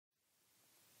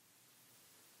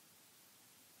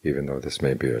even though this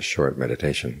may be a short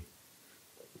meditation.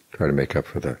 Try to make up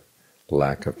for the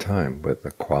lack of time with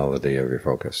the quality of your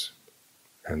focus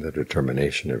and the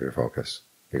determination of your focus.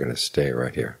 You're going to stay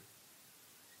right here.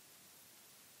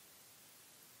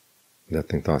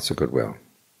 Nothing thoughts of goodwill.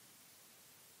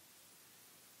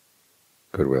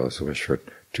 Goodwill is a wish for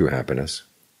true happiness,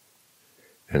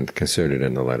 and considered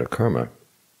in the light of karma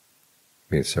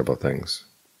means several things.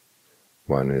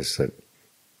 One is that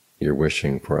you're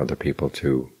wishing for other people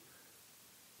to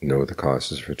know the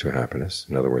causes for true happiness,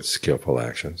 in other words, skillful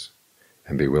actions,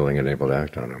 and be willing and able to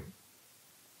act on them.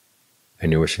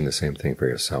 And you're wishing the same thing for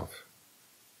yourself.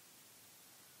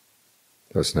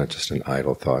 So it's not just an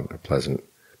idle thought, a pleasant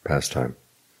pastime.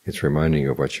 It's reminding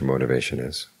you of what your motivation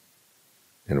is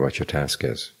and what your task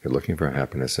is. You're looking for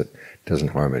happiness that doesn't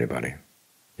harm anybody.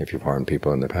 If you've harmed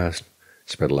people in the past,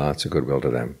 spread lots of goodwill to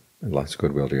them and lots of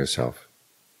goodwill to yourself.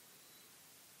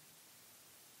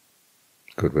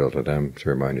 Goodwill to them to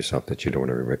remind yourself that you don't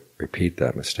want to repeat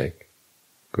that mistake.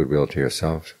 Goodwill to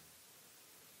yourself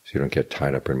so you don't get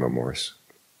tied up in remorse.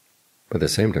 But at the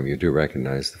same time, you do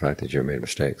recognize the fact that you made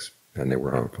mistakes and they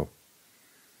were harmful.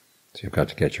 So you've got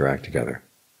to get your act together.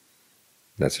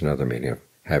 That's another meaning of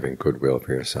having goodwill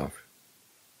for yourself.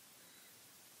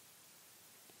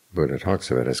 Buddha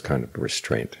talks of it as kind of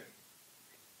restraint.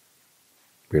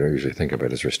 We don't usually think of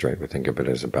it as restraint. We think of it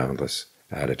as a boundless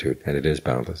attitude, and it is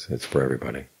boundless. It's for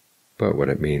everybody. But what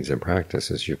it means in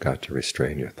practice is you've got to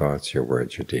restrain your thoughts, your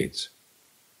words, your deeds.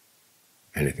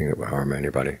 Anything that will harm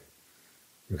anybody,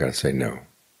 you've got to say no.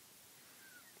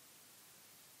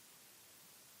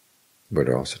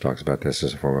 Buddha also talks about this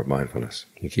as a form of mindfulness.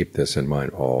 You keep this in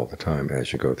mind all the time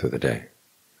as you go through the day.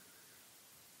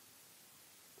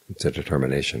 It's a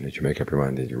determination that you make up your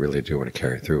mind that you really do want to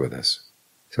carry through with this.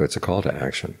 So it's a call to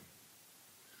action.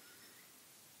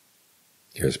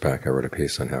 Years back I wrote a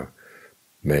piece on how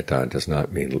Metta does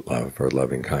not mean love or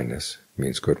loving kindness, it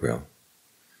means goodwill.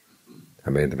 I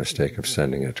made the mistake of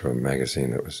sending it to a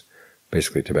magazine that was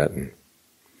basically Tibetan.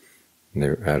 And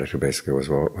their attitude basically was,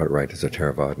 well, what right does a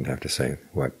Theravadan have to say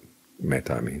what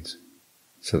Metta means?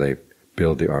 So they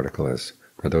billed the article as,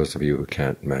 for those of you who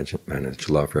can't manage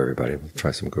love for everybody, we'll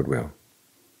try some goodwill.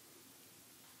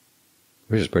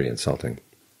 Which is pretty insulting.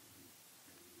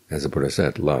 As the Buddha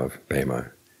said, love,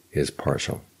 bhema, is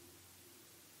partial.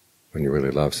 When you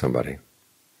really love somebody,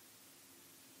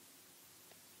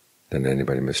 then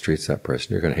anybody mistreats that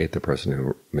person, you're going to hate the person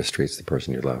who mistreats the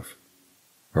person you love.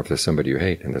 Or if there's somebody you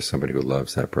hate and there's somebody who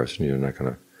loves that person, you're not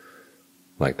going to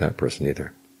like that person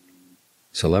either.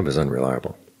 So love is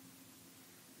unreliable.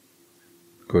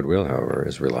 Goodwill, however,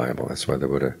 is reliable. That's why the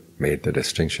Buddha made the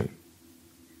distinction.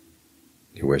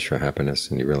 You wish for happiness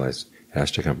and you realize it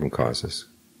has to come from causes.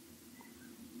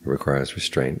 It requires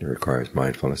restraint, it requires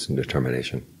mindfulness and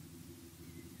determination.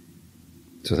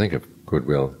 So think of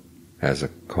goodwill as a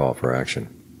call for action,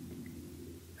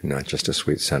 and not just a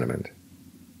sweet sentiment.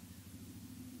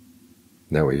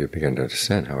 That way you begin to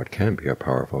understand how it can be a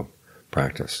powerful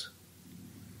practice.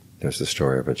 There's the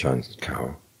story of a John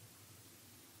cow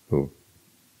who,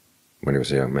 when he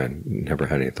was a young man, never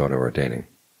had any thought of ordaining.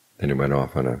 Then he went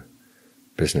off on a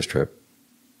business trip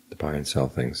to buy and sell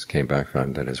things, came back,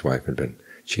 found that his wife had been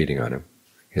cheating on him.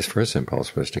 His first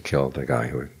impulse was to kill the guy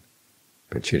who had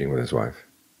been cheating with his wife.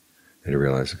 And he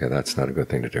realized, okay, that's not a good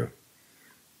thing to do.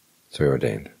 So he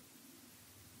ordained.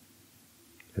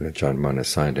 And Ajahn Mun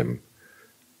assigned him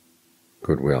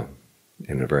goodwill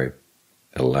in a very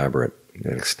elaborate and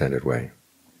extended way,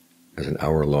 as an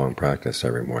hour-long practice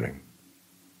every morning,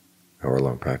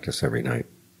 hour-long practice every night,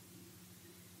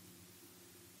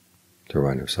 to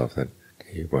remind himself that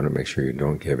you want to make sure you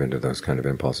don't give in to those kind of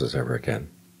impulses ever again.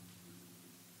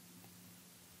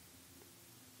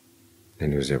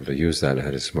 And he was able to use that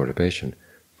as his motivation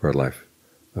for a life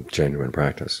of genuine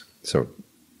practice. So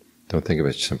don't think of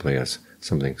it simply as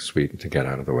something sweet to get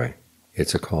out of the way.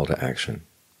 It's a call to action,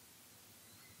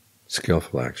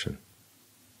 skillful action.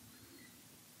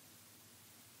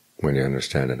 When you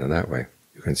understand it in that way,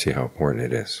 you can see how important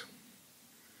it is.